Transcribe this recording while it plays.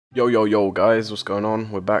Yo, yo, yo, guys, what's going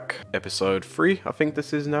on? We're back. Episode 3, I think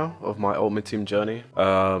this is now, of my Ultimate Team journey.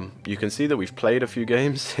 You can see that we've played a few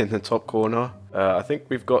games in the top corner. I think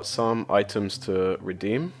we've got some items to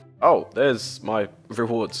redeem. Oh, there's my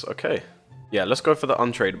rewards. Okay. Yeah, let's go for the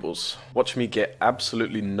untradables. Watch me get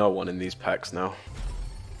absolutely no one in these packs now.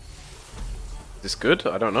 Is this good?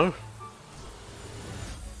 I don't know.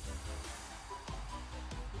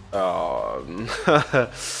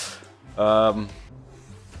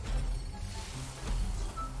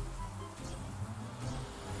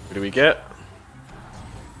 What do we get?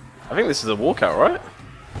 I think this is a walkout, right?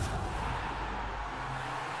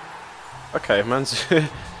 Okay, man's...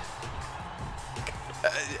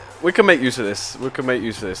 we can make use of this. We can make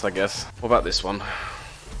use of this, I guess. What about this one?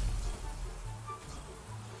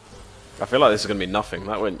 I feel like this is going to be nothing.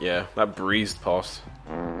 That went, yeah, that breezed past.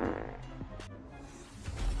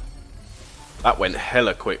 That went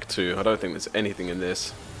hella quick too. I don't think there's anything in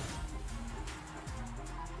this.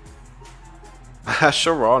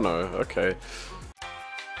 Sharano, okay.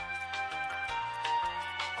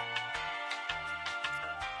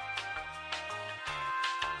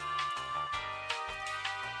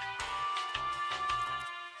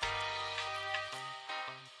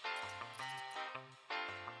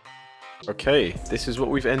 Okay, this is what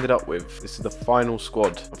we've ended up with. This is the final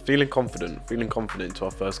squad. I'm feeling confident into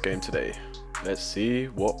our first game today. Let's see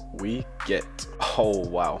what we get. Oh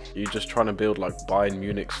wow, you just trying to build like Bayern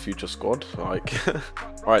Munich's future squad? Like,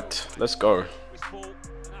 right, let's go.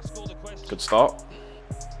 Good start.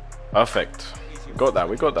 Perfect. We got that,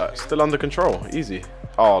 we got that. Still under control, easy.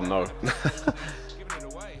 Oh no.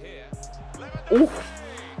 Ooh,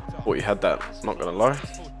 thought you had that, not gonna lie.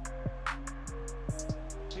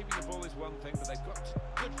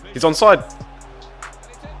 He's onside.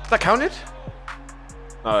 Is that counted?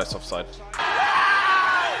 No, it's offside.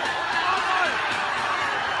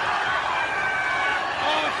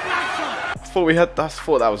 I thought we had. I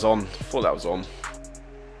thought that was on. Thought that was on.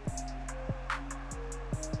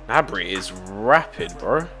 Abri is rapid,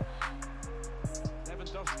 bro.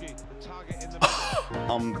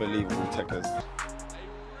 Unbelievable techers.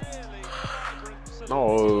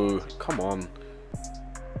 No, come on.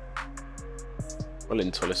 Well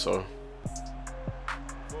in Tolisso.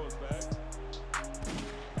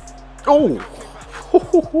 Oh!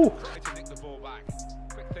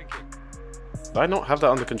 Did I not have that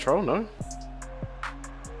under control? No.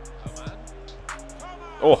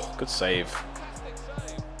 Oh, good save.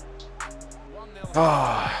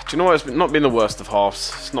 Ah, do you know what? It's not been the worst of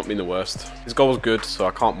halves. It's not been the worst. His goal was good, so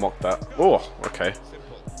I can't mock that. Oh, okay.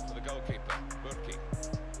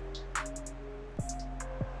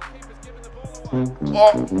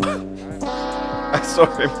 Oh! I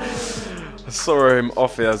saw him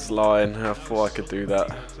off his line. I thought I could do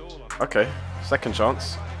that. Okay, second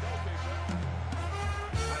chance.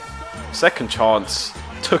 Second chance.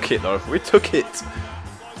 Took it though. We took it.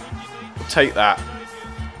 We'll take that.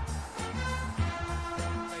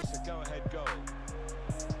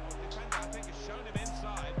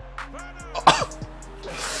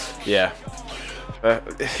 Yeah.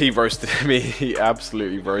 He roasted me. He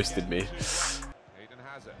absolutely roasted me.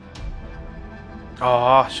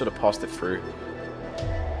 Ah, should have passed it through.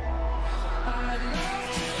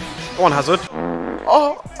 Go on, Hazard.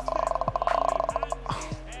 Oh.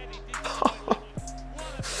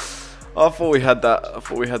 I thought we had that. I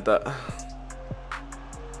thought we had that.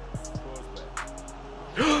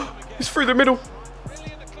 He's through the middle.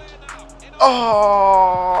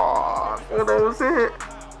 Oh, I thought that was it.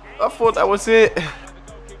 I thought that was it.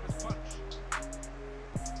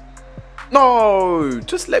 No,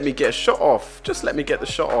 just let me get a shot off. Just let me get the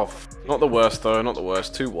shot off. Not the worst though, not the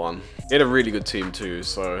worst. 2-1. He had a really good team too,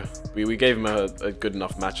 so we gave him a good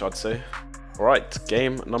enough match, I'd say. Alright,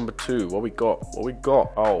 game number 2. What we got? What we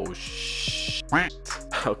got? Oh, shit.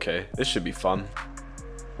 Okay, this should be fun.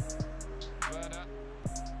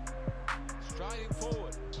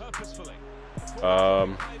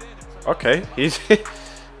 Okay, he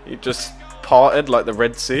just parted like the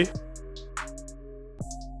Red Sea.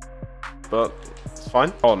 But it's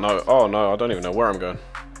fine. Oh no, I don't even know where I'm going.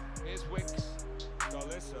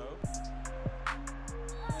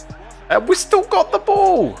 And we still got the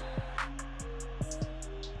ball!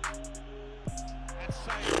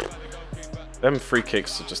 Them free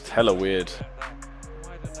kicks are just hella weird.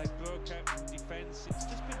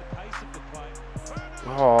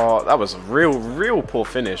 Oh, that was a real poor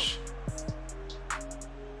finish.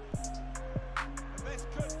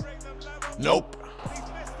 Nope.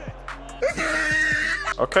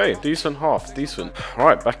 Okay, decent half, decent.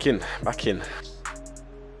 Alright, back in.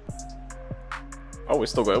 Oh, we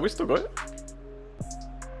still got it,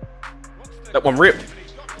 That one ripped.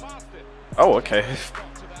 Oh, okay.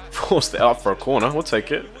 Forced it up for a corner. We'll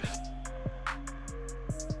take it.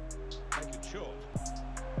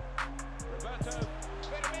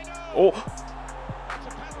 Oh.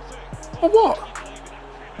 Oh, what?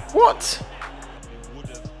 What?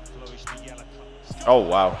 Oh,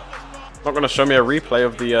 wow. Not going to show me a replay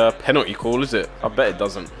of the penalty call, is it? I bet it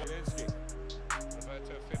doesn't.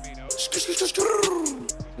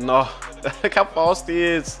 No. Look how fast he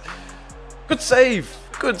is. Good save.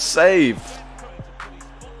 Good save.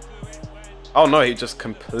 Oh, no. He just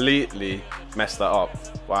completely messed that up.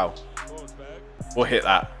 Wow. We'll hit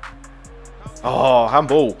that. Oh,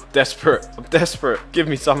 handball. Desperate. I'm desperate. Give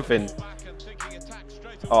me something.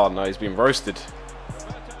 Oh, no. He's been roasted.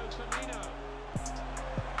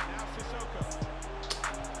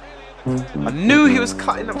 I knew he was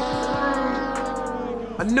cutting them.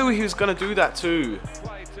 I knew he was going to do that too.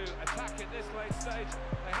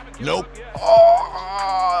 Nope.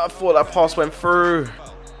 Oh, I thought that pass went through.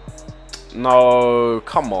 No,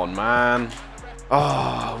 come on, man.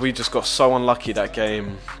 Oh, we just got so unlucky that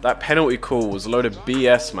game. That penalty call was a load of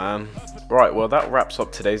BS, man. Right, well, that wraps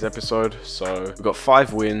up today's episode. So we've got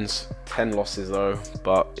 5 wins, 10 losses though,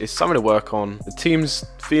 but it's something to work on. The team's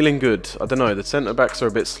feeling good. I don't know, the centre backs are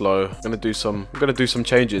a bit slow. I'm gonna do some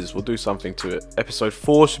changes. We'll do something to it. Episode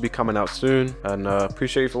 4 should be coming out soon, and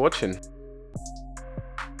appreciate you for watching.